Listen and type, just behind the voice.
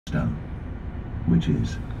stone, which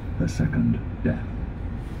is the second death.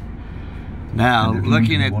 Now,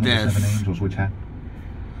 looking at this,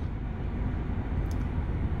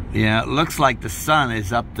 yeah, it looks like the sun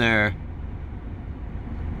is up there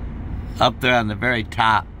on the very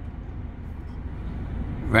top,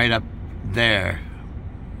 right up there,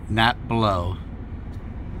 not below.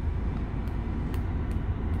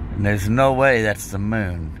 And there's no way that's the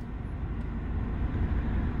moon.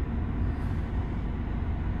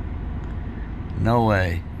 No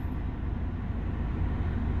way.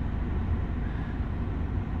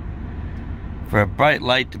 For a bright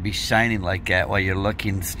light to be shining like that while you're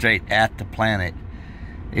looking straight at the planet,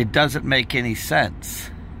 it doesn't make any sense.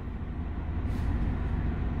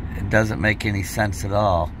 It doesn't make any sense at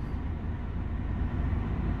all.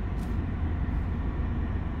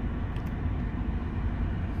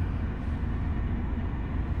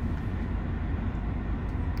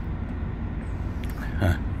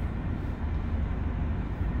 Huh.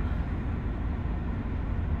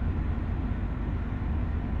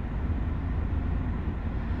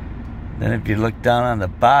 Then if you look down on the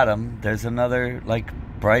bottom, there's another, like,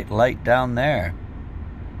 bright light down there.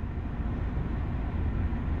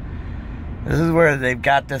 This is where they've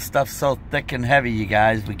got this stuff so thick and heavy, you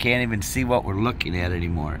guys, we can't even see what we're looking at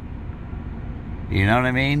anymore. You know what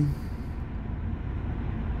I mean?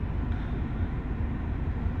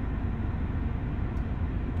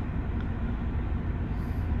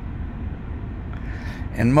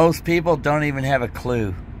 And most people don't even have a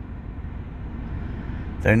clue.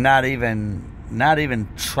 They're not even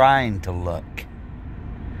trying to look.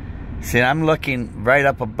 See, I'm looking right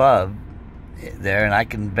up above there, and I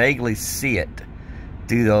can vaguely see it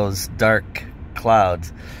through those dark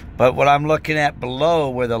clouds. But what I'm looking at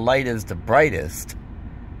below, where the light is the brightest,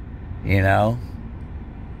 you know,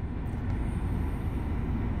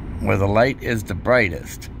 where the light is the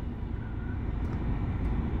brightest,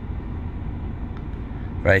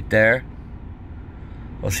 right there.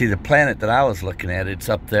 Well, see, the planet that I was looking at, it's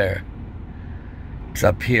up there. It's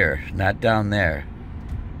up here, not down there.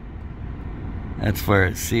 That's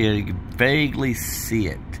where, see, you can vaguely see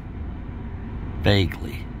it.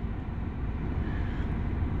 Vaguely.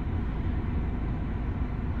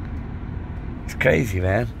 It's crazy,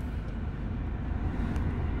 man.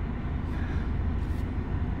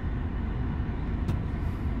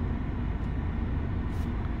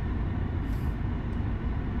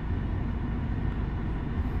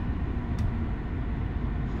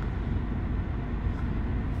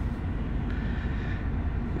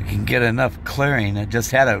 Can get enough clearing. I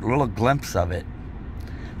just had a little glimpse of it.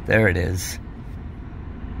 There it is.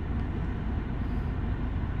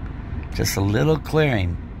 Just a little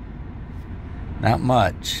clearing. Not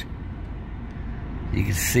much. You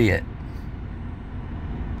can see it.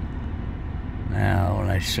 Now when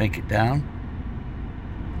I shrink it down,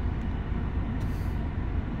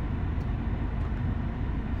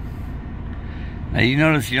 now you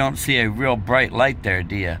notice you don't see a real bright light there,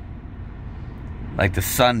 do you? Like the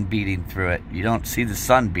sun beating through it. You don't see the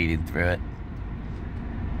sun beating through it.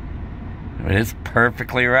 But it's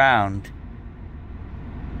perfectly round.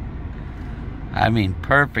 I mean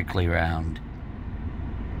perfectly round.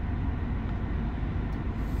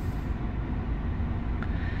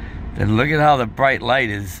 Then look at how the bright light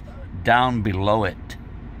is down below it.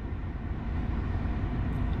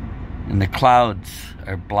 And the clouds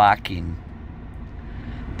are blocking.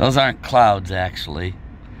 Those aren't clouds, actually.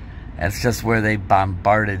 That's just where they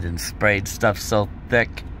bombarded and sprayed stuff so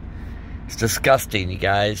thick. It's disgusting, you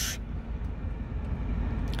guys.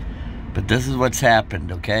 But this is what's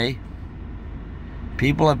happened, okay?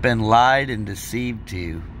 People have been lied and deceived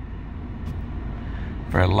to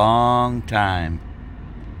for a long time.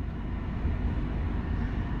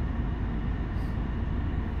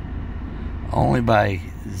 Only by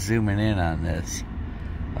zooming in on this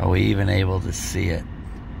are we even able to see it.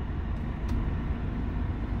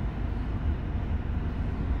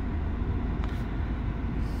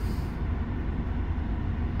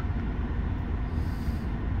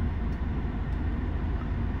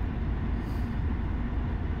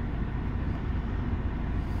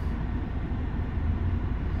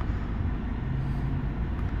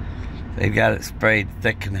 They've got it sprayed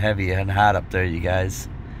thick and heavy and hot up there, you guys,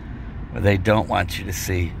 where they don't want you to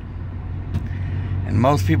see. And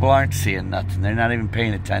most people aren't seeing nothing. They're not even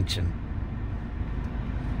paying attention.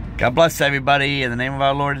 God bless everybody in the name of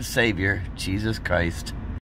our Lord and Savior, Jesus Christ.